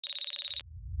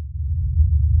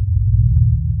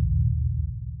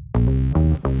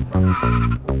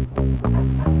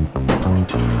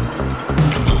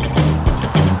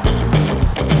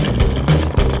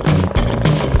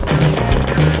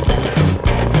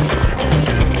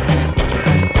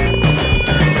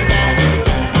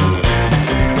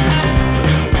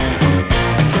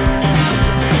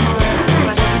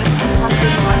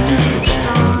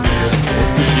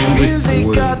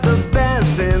Music got the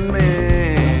best in me.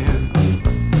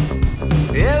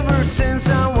 Ever since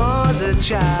I was a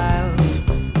child,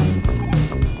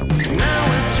 now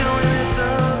it's showing its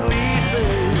ugly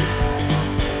face.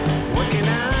 What can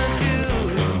I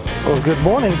do? Well, good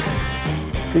morning.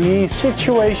 The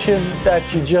situation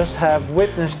that you just have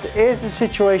witnessed is a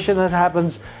situation that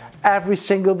happens every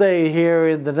single day here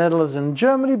in the Netherlands and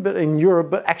Germany, but in Europe,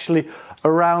 but actually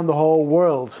around the whole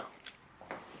world.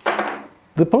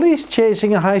 The police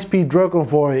chasing a high-speed drug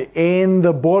convoy in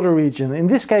the border region. In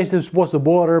this case, this was the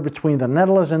border between the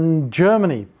Netherlands and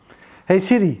Germany. Hey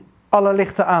Siri, alle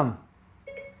lichten aan.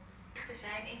 Lichten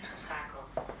zijn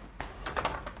ingeschakeld.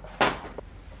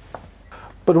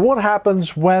 But what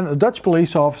happens when a Dutch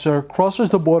police officer crosses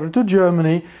the border to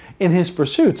Germany in his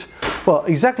pursuit? Well,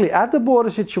 exactly at the border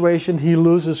situation, he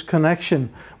loses connection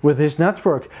with his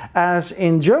network. As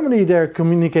in Germany, they're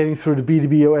communicating through the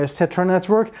BDBOS Tetra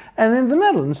network, and in the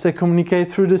Netherlands, they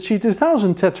communicate through the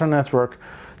C2000 Tetra network.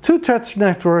 Two Tetra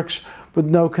networks, but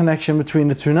no connection between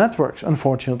the two networks,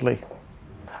 unfortunately.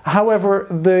 However,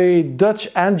 the Dutch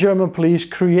and German police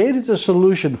created a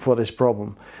solution for this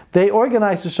problem. They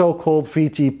organized the so-called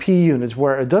VTP units,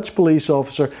 where a Dutch police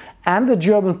officer and a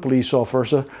German police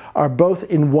officer are both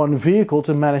in one vehicle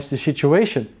to manage the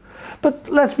situation. But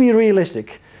let's be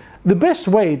realistic. The best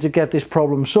way to get this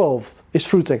problem solved is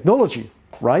through technology,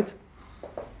 right?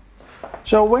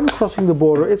 So when crossing the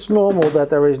border, it's normal that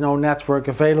there is no network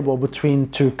available between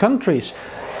two countries.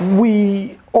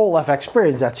 We all have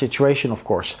experienced that situation, of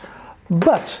course.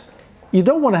 But you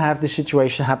don't want to have this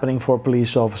situation happening for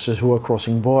police officers who are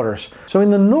crossing borders. So in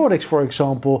the Nordics, for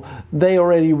example, they are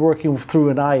already working through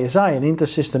an ISI, an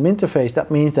inter-system interface.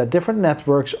 That means that different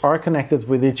networks are connected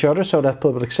with each other so that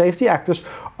public safety actors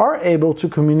are able to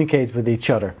communicate with each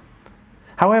other.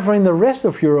 However, in the rest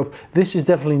of Europe, this is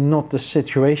definitely not the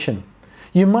situation.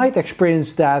 You might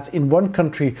experience that in one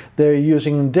country they're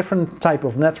using a different type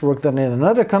of network than in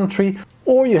another country,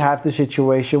 or you have the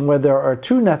situation where there are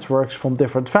two networks from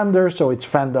different vendors, so it's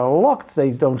vendor locked,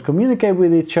 they don't communicate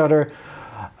with each other.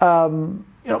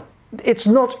 It's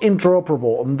not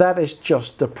interoperable, and that is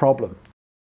just the problem.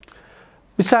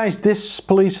 Besides this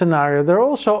police scenario, there are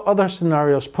also other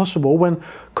scenarios possible when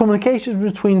communication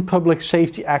between public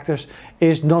safety actors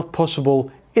is not possible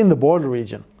in the border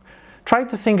region. Try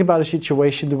to think about a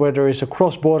situation where there is a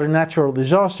cross-border natural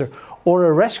disaster or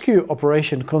a rescue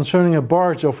operation concerning a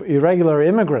barge of irregular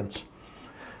immigrants.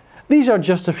 These are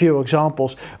just a few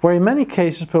examples where in many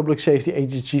cases public safety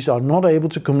agencies are not able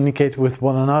to communicate with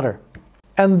one another.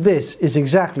 And this is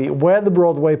exactly where the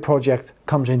Broadway project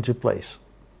comes into place.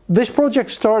 This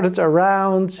project started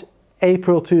around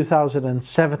April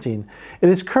 2017. It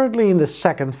is currently in the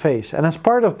second phase, and as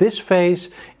part of this phase,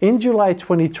 in July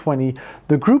 2020,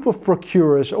 the group of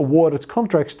procurers awarded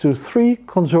contracts to 3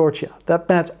 consortia that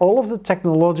met all of the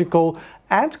technological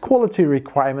and quality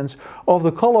requirements of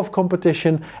the call-off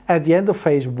competition at the end of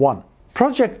phase 1.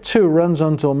 Project 2 runs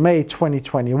until May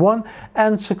 2021,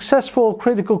 and successful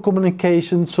critical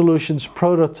communication solutions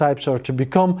prototypes are to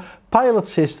become pilot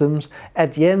systems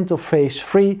at the end of phase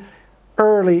 3,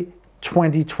 early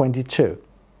 2022.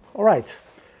 Alright,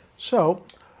 so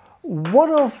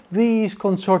one of these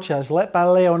consortia is led by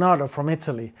Leonardo from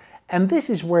Italy, and this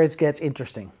is where it gets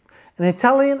interesting. An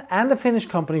Italian and a Finnish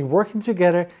company working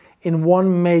together in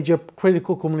one major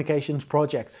critical communications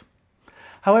project.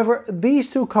 However, these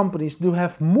two companies do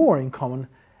have more in common,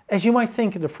 as you might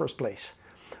think in the first place.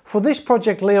 For this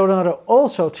project, Leonardo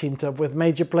also teamed up with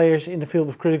major players in the field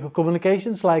of critical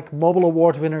communications like Mobile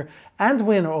Award winner and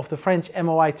winner of the French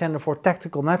MOI tender for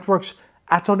tactical networks,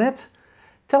 Atonet,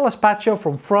 Telespacio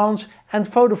from France and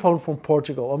Vodafone from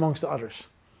Portugal, amongst others.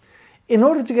 In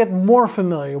order to get more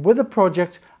familiar with the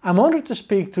project, I'm honored to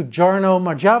speak to Jarno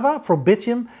Marjava from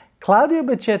Bittium, Claudio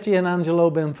Becchetti and Angelo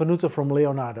Benvenuto from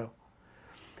Leonardo.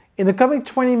 In the coming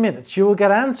 20 minutes, you will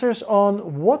get answers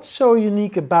on what's so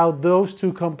unique about those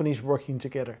two companies working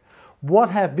together. What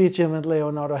have Bittium and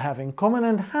Leonardo have in common,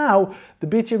 and how the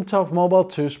Bittium Tough Mobile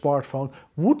 2 smartphone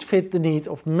would fit the need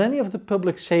of many of the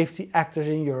public safety actors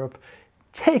in Europe,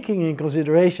 taking in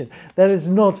consideration that it's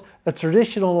not a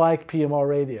traditional like PMR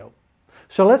radio.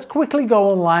 So let's quickly go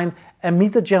online and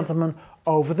meet the gentleman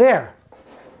over there.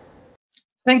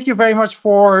 Thank you very much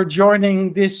for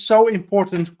joining this so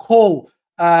important call.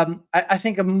 I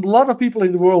think a lot of people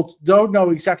in the world don't know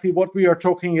exactly what we are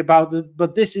talking about,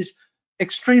 but this is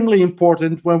extremely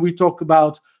important when we talk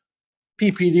about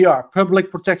PPDR,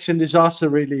 Public Protection Disaster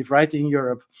Relief, right, in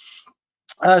Europe.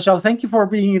 So thank you for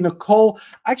being in the call.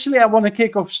 Actually, I want to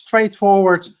kick off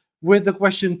straightforward with the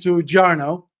question to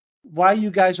Jarno. Why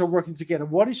you guys are working together?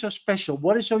 What is so special?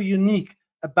 What is so unique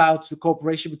about the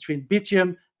cooperation between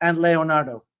Bittium and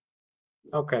Leonardo?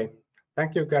 Okay,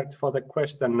 thank you, Gert, for the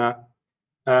question.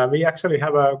 We actually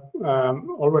have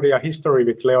already a history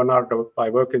with Leonardo by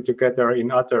working together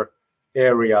in other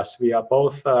areas. We are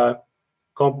both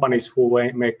companies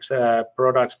who make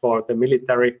products for the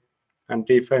military and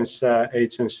defense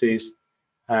agencies.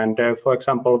 And for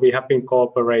example, we have been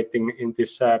cooperating in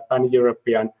this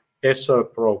pan-European ESSO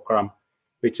program,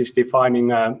 which is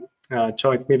defining a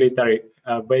joint military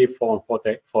waveform for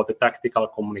the tactical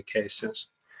communications.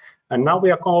 And now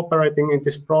we are cooperating in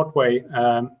this Broadway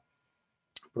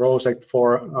project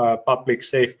for public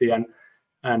safety and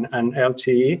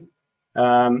LTE.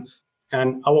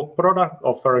 And our product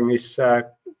offering is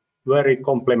very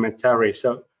complementary.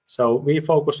 So we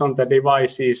focus on the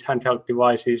devices, handheld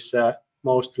devices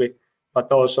mostly,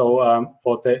 but also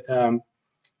for the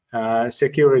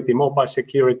security, mobile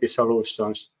security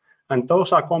solutions. And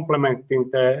those are complementing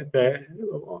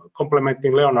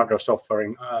complementing Leonardo's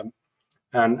offering.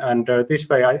 And this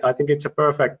way, I think it's a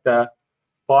perfect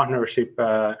partnership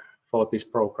for this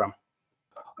program.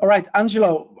 All right,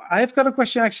 Angelo, I've got a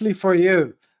question actually for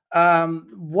you.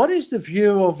 What is the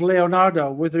view of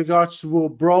Leonardo with regards to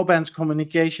broadband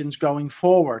communications going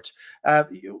forward?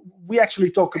 We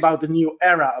actually talk about the new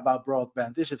era about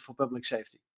broadband. Is it for public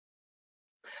safety?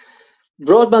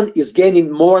 Broadband is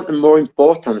gaining more and more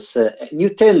importance. New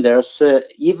tenders,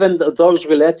 even those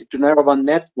related to narrowband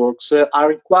networks, are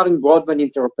requiring broadband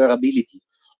interoperability.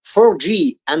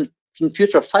 4G and in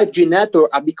future 5G networks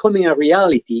are becoming a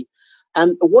reality.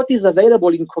 And what is available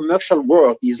in commercial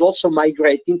world is also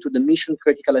migrating to the mission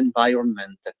critical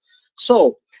environment.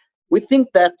 So we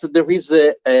think that there is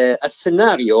a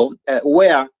scenario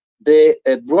where the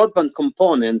broadband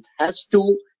component has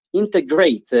to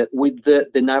integrate with the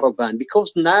narrowband,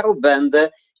 because narrowband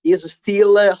is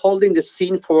still holding the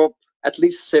scene for at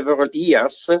least several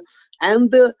years,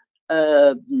 and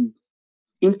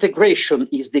integration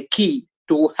is the key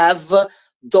to have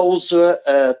those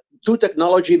two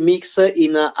technology mix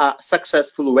in a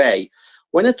successful way.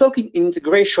 When I talk in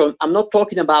integration, I'm not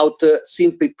talking about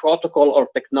simply protocol or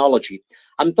technology.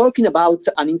 I'm talking about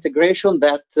an integration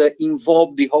that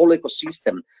involves the whole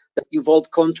ecosystem, that involves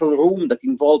control room, that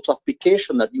involves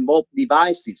application, that involves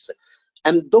devices.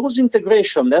 And those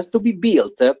integration has to be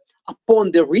built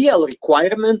upon the real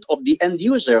requirement of the end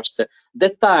users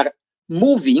that are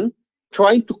moving,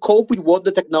 trying to cope with what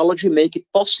the technology make it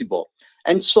possible.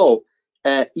 And so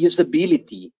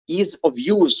usability, ease of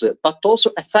use, but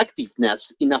also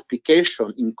effectiveness in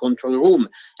application, in control room,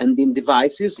 and in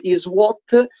devices is what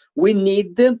we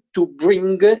need to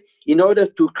bring in order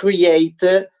to create,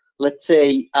 let's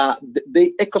say,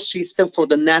 the ecosystem for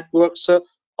the networks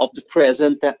of the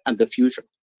present and the future.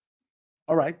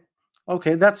 All right.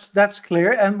 Okay, that's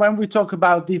clear. And when we talk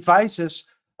about devices,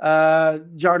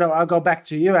 Jarno, I'll go back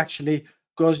to you actually,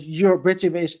 because your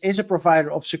Bittium is a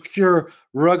provider of secure,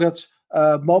 rugged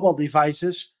mobile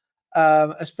devices,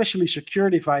 especially secure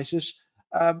devices.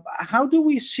 How do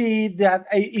we see that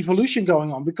evolution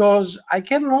going on? Because I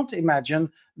cannot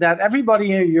imagine that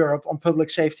everybody in Europe on public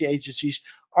safety agencies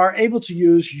are able to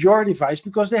use your device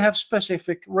because they have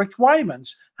specific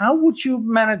requirements. How would you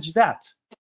manage that?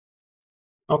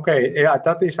 Okay, yeah,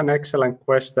 that is an excellent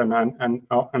question,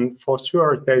 and for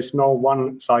sure there is no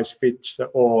one size fits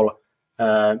all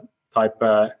type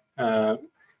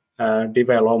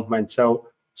development. So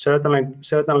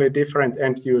certainly different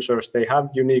end users, they have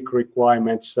unique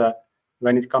requirements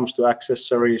when it comes to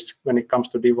accessories, when it comes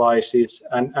to devices,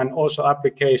 and also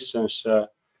applications.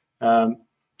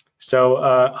 So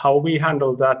how we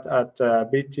handle that at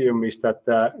Bittium is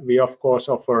that we of course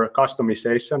offer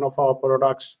customization of our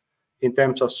products in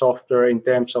terms of software, in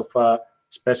terms of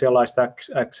specialized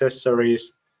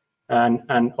accessories,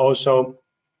 and also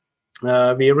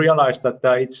we realized that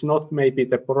it's not maybe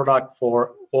the product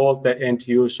for all the end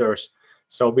users.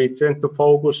 So we tend to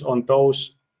focus on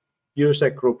those user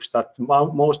groups that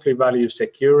mostly value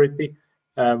security,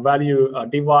 value a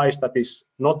device that is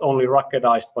not only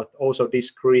ruggedized but also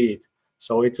discreet.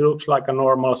 So it looks like a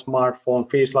normal smartphone,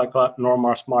 feels like a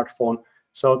normal smartphone,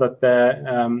 so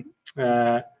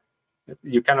that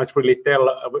you cannot really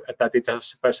tell that it's a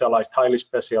specialized, highly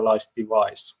specialized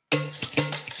device.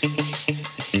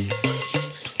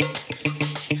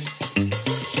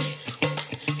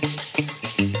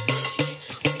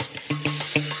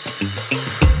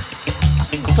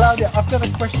 Claudia, I've got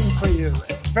a question for you.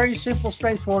 A very simple,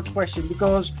 straightforward question,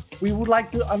 because we would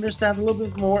like to understand a little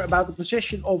bit more about the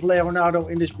position of Leonardo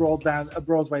in this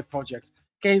Broadway project.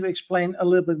 Can you explain a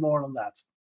little bit more on that?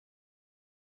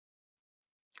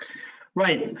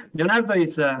 Right. Leonardo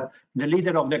is the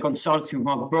leader of the consortium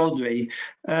of Broadway.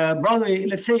 Broadway,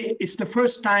 let's say, it's the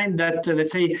first time that,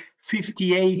 let's say,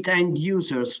 58 end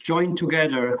users join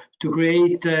together to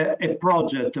create a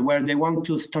project where they want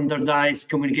to standardize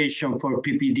communication for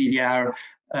PPDDR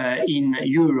in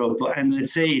Europe, and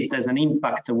let's say it has an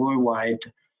impact worldwide.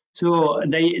 So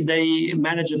they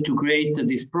managed to create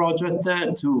this project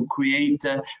to create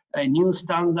a new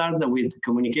standard with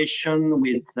communication,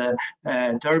 with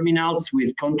terminals,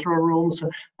 with control rooms.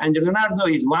 And Leonardo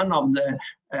is one of the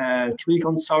 3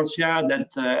 consortia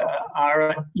that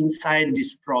are inside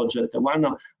this project, one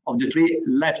of the 3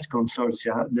 left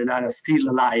consortia that are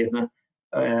still alive.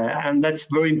 And that's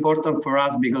very important for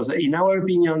us because, in our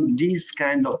opinion, this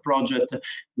kind of project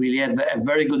will have a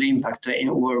very good impact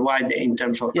worldwide in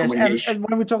terms of communication. And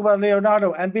when we talk about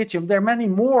Leonardo and Bittium, there are many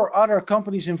more other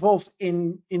companies involved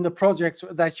in the project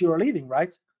that you are leading,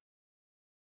 right?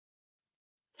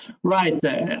 Right.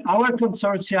 Our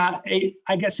consortia,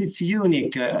 I guess it's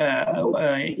unique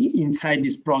inside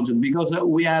this project because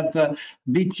we have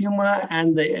Bittium,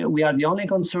 and we are the only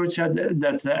consortia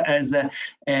that has a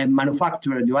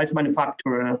device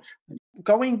manufacturer.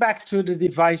 Going back to the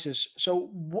devices,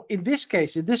 so in this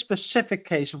case, in this specific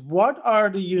case, what are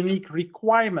the unique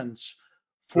requirements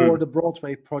for the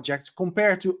Broadway project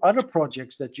compared to other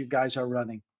projects that you guys are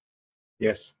running?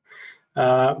 Yes.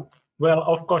 Well,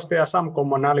 of course, there are some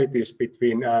commonalities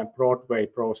between Broadway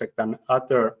project and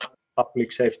other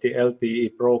public safety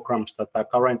LTE programs that are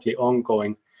currently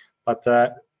ongoing. But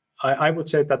I would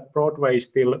say that Broadway is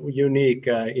still unique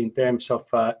in terms of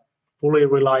fully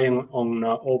relying on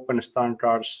open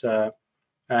standards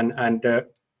and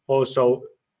also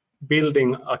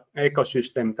building an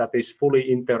ecosystem that is fully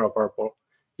interoperable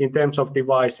in terms of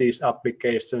devices,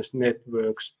 applications,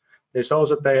 networks. There's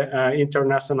also the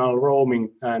international roaming,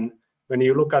 and when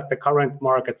you look at the current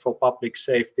market for public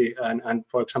safety and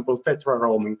for example, tetra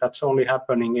roaming, that's only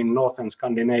happening in northern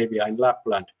Scandinavia, in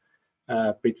Lapland,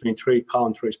 between 3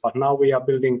 countries. But now we are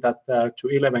building that to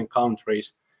 11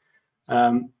 countries.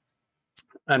 And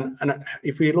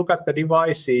if we look at the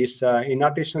devices, in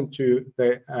addition to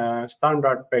the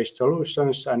standard-based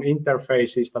solutions and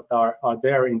interfaces that are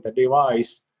there in the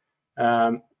device,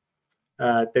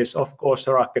 there's of course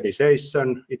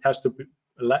ruggedization. It has to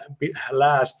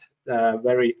last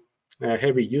very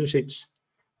heavy usage,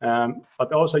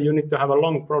 but also you need to have a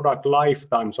long product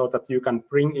lifetime so that you can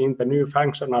bring in the new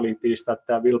functionalities that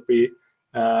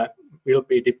will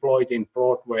be deployed in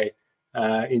Broadway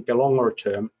in the longer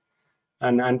term.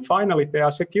 And finally, there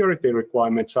are security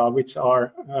requirements which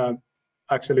are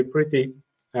actually pretty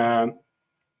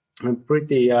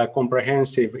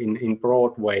comprehensive in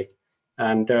Broadway,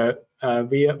 and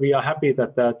we are happy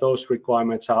that those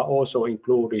requirements are also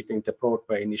included in the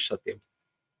Broadway initiative.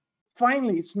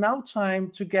 Finally, it's now time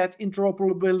to get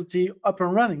interoperability up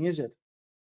and running, is it?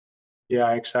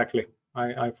 Yeah, exactly.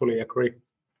 I fully agree.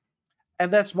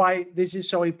 And that's why this is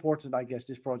so important, I guess,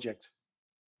 this project.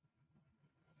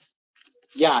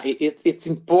 Yeah, it's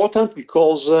important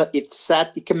because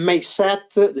it may set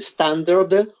the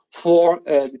standard for,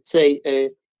 let's say,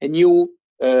 a new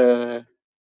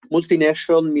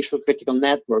multinational mission-critical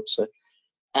networks,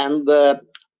 and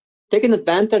taking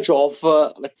advantage of,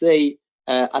 let's say,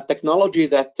 a technology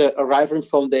that arriving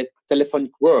from the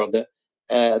telephonic world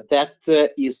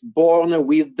that is born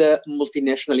with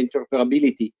multinational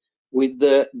interoperability, with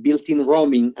built-in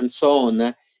roaming and so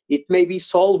on. It may be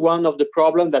solved one of the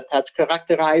problems that has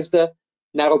characterized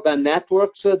narrowband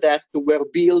networks that were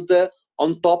built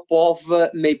on top of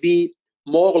maybe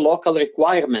more local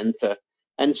requirement.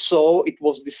 And so it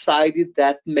was decided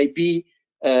that maybe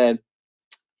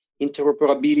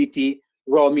interoperability,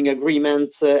 roaming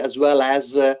agreements, as well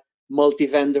as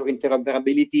multi-vendor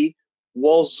interoperability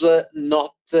was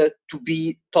not to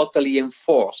be totally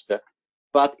enforced.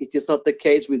 But it is not the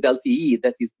case with LTE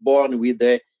that is born with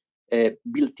the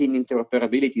built-in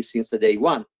interoperability since the day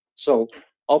one. So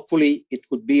hopefully it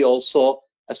could be also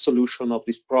a solution of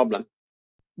this problem.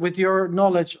 With your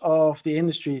knowledge of the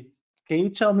industry, can you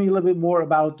tell me a little bit more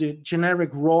about the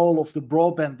generic role of the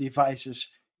broadband devices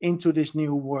into this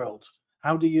new world?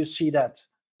 How do you see that?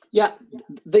 Yeah,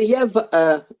 they have,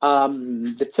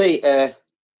 let's say,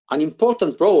 an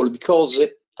important role because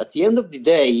at the end of the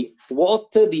day,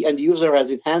 what the end user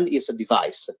has in hand is a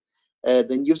device. The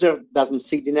end user doesn't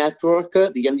see the network,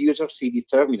 the end user sees the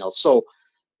terminal. So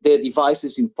the device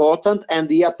is important, and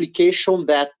the application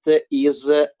that is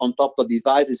on top of the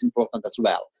device is important as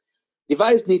well.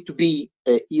 Device need to be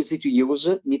easy to use,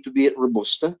 need to be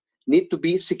robust, need to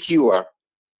be secure,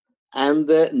 and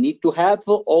need to have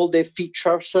all the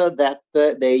features that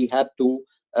they have to,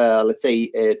 let's say,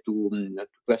 to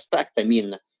expect. I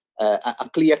mean, a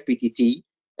clear PTT,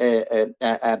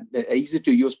 easy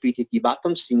to use PTT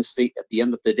button, since at the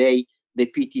end of the day, the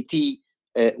PTT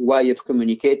way of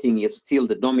communicating is still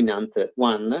the dominant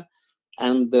one,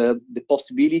 and the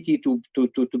possibility to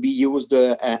be used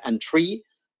hand-free.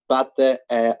 But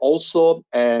also,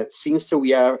 since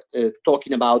we are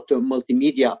talking about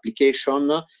multimedia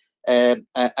application,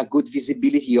 a good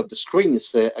visibility of the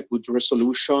screens, a good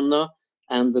resolution,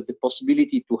 and the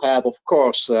possibility to have, of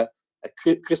course, a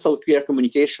crystal clear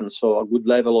communication, so a good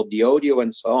level of the audio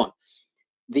and so on.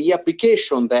 The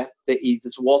application that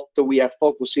is what we are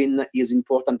focusing is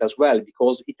important as well,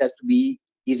 because it has to be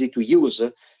easy to use,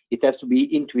 it has to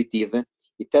be intuitive,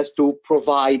 it has to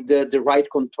provide the right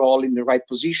control in the right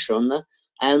position,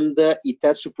 and it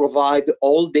has to provide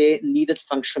all the needed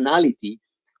functionality.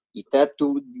 It has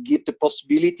to give the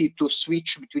possibility to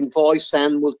switch between voice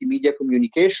and multimedia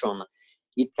communication.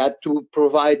 It had to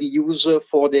provide the use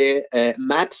for the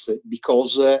maps,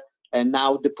 because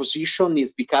now the position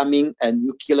is becoming a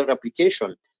new killer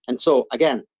application. And so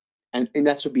again, and it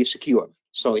has to be secure.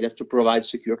 So it has to provide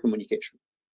secure communication.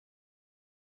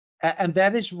 And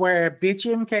that is where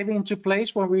Bittium came into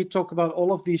place when we talk about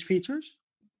all of these features?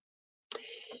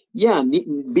 Yeah,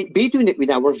 Bittium,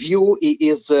 in our view,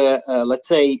 is, let's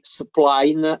say,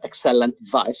 supplying excellent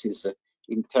devices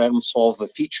in terms of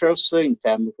features, in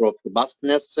terms of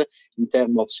robustness, in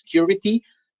terms of security,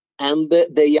 and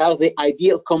they are the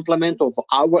ideal complement of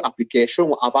our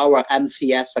application, of our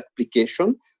MCS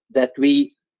application that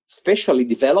we specially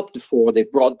developed for the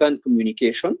broadband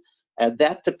communication,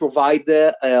 that provide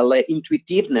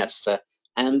intuitiveness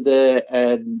and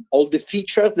all the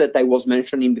features that I was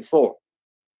mentioning before.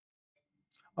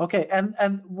 Okay,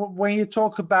 and when you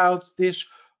talk about this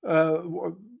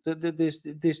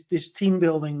this team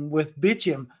building with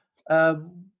Bittium,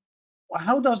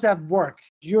 how does that work?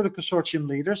 You're the consortium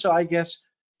leader, so I guess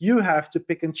you have to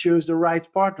pick and choose the right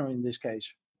partner in this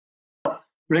case.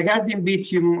 Regarding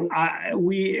Bittium,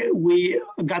 we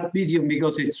got Bittium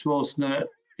because it was the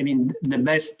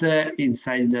best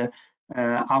inside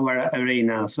our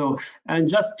arena. So, and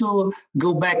just to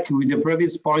go back with the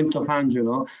previous point of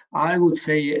Angelo, I would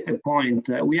say a point.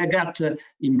 We got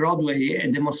in Broadway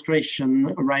a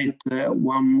demonstration right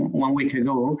 1 week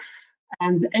ago,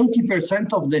 and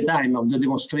 80% of the time of the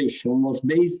demonstration was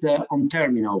based on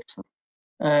terminals.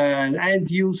 End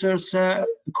users were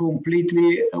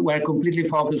completely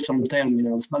focused on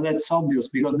terminals, but that's obvious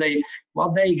because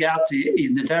what they got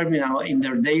is the terminal in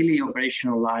their daily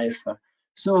operational life.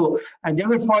 So, and the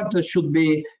other point that should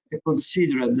be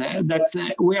considered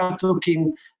that we are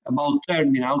talking about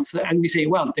terminals, and we say,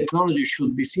 well, technology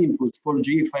should be simple. It's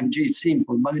 4G, 5G is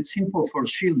simple, but it's simple for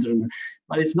children,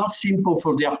 but it's not simple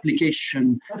for the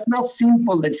application. It's not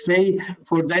simple, let's say,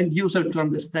 for the end user to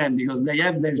understand, because they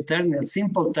have their terminal,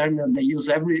 simple terminal they use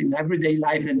in everyday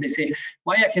life, and they say,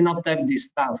 why I cannot have this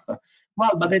stuff?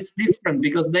 Well, but it's different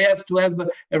because they have to have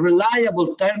a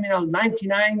reliable terminal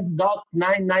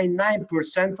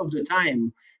 99.999% of the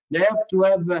time. They have to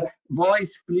have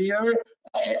voice clear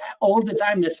all the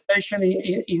time,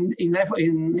 especially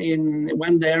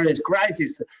when there is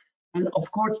crisis. And of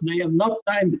course, they have not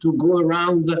time to go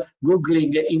around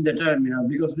Googling in the terminal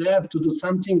because they have to do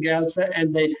something else,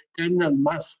 and the terminal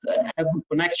must have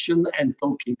connection and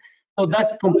talking. So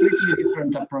that's completely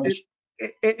different approach.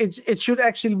 It should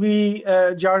actually be,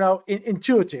 Jarno,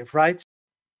 intuitive, right?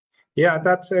 Yeah,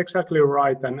 that's exactly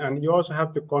right. And you also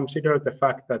have to consider the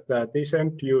fact that these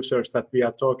end users that we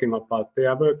are talking about, they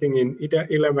are working in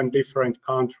 11 different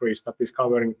countries that is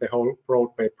covering the whole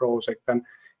Broadway project. And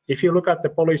if you look at the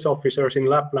police officers in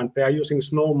Lapland, they are using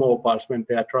snowmobiles when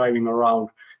they are driving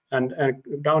around. And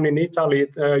down in Italy,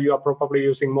 you are probably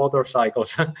using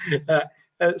motorcycles.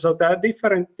 So there are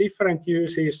different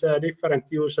uses,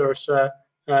 different users,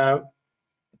 and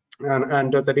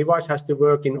the device has to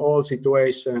work in all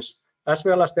situations, as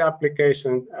well as the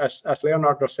application. As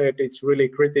Leonardo said, it's really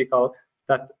critical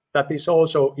that is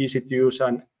also easy to use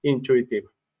and intuitive.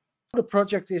 The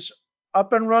project is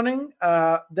up and running.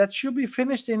 That should be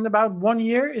finished in about 1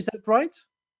 year. Is that right,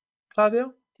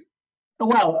 Claudio?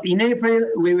 Well, in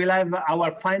April, we will have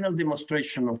our final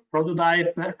demonstration of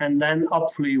prototype, and then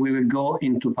hopefully we will go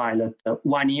into pilot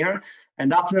 1 year.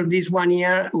 And after this 1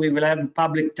 year, we will have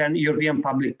European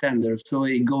public tender, so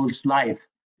it goes live.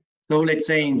 So let's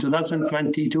say in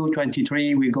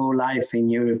 2022-23, we go live in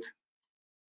Europe.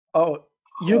 Oh,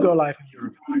 you go live in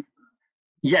Europe.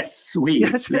 Yes, we.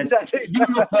 Yes, exactly.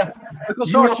 Europe, The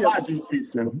consortium. Europe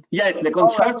system. Yes, the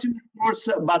consortium, of course,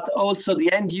 but also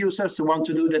the end users want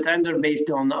to do the tender based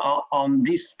on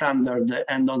this standard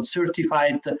and on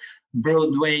certified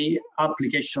Broadway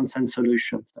applications and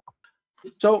solutions.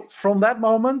 So from that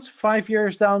moment, 5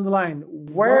 years down the line,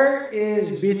 where is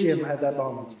Bittium at that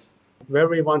moment? Where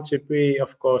we want to be,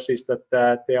 of course, is that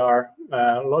there are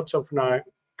lots of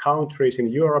countries in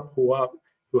Europe who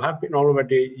have been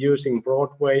already using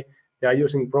Broadway. They are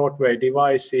using Broadway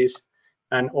devices,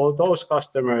 and all those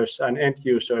customers and end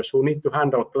users who need to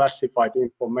handle classified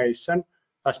information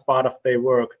as part of their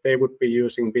work, they would be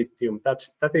using Bittium.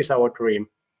 That is our dream.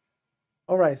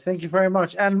 All right, thank you very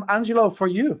much. And Angelo, for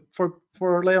you, for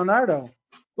Leonardo.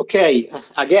 Okay,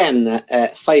 again,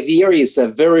 5 years is a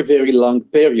very, very long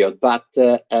period, but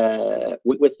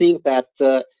we think that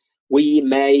we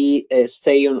may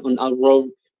stay on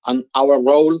our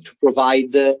role to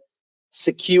provide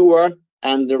secure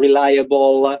and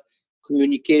reliable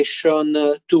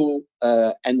communication to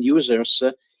end users,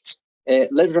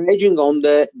 leveraging on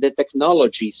the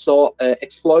technology, so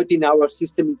exploiting our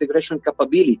system integration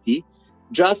capability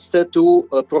just to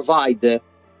provide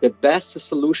the best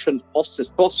solution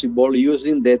possible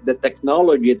using the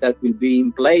technology that will be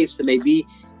in place. Maybe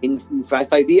in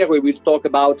 5 years we will talk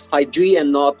about 5G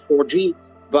and not 4G,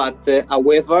 but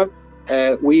however,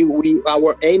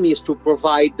 our aim is to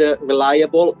provide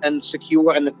reliable and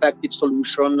secure and effective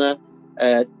solution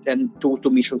and to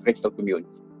mission critical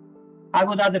community. I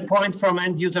would add a point from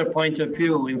end user point of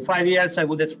view. In 5 years, I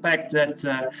would expect that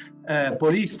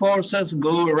police forces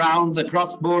go around the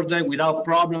cross border without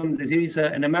problem. This is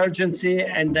an emergency,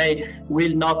 and they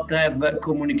will not have a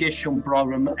communication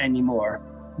problem anymore.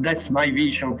 That's my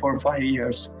vision for 5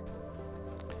 years.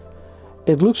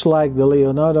 It looks like the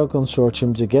Leonardo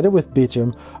consortium, together with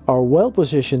Bittium, are well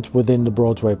positioned within the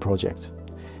Broadway project.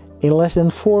 In less than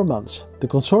 4 months, the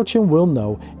consortium will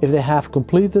know if they have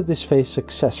completed this phase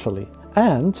successfully,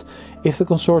 and if the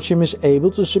consortium is able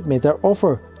to submit their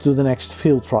offer to the next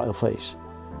field trial phase.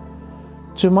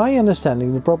 To my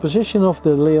understanding, the proposition of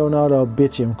the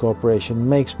Leonardo-Bittium cooperation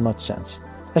makes much sense,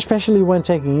 especially when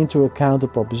taking into account the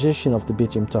proposition of the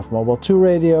Bittium Tough Mobile 2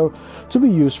 radio to be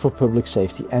used for public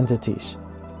safety entities.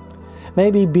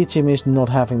 Maybe Bittium is not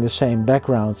having the same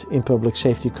background in public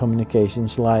safety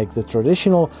communications like the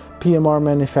traditional PMR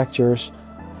manufacturers.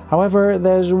 However,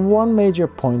 there's one major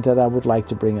point that I would like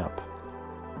to bring up.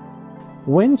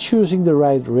 When choosing the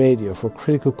right radio for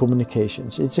critical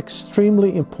communications, it's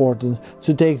extremely important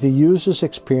to take the user's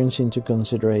experience into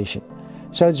consideration.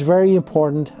 So it's very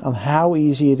important on how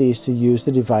easy it is to use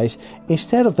the device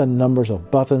instead of the numbers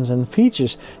of buttons and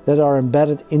features that are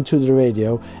embedded into the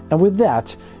radio, and with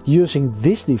that, using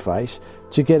this device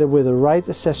together with the right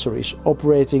accessories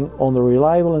operating on the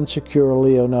reliable and secure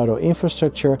Leonardo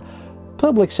infrastructure.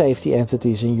 Public safety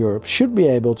entities in Europe should be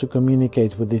able to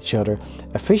communicate with each other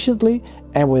efficiently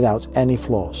and without any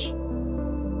flaws.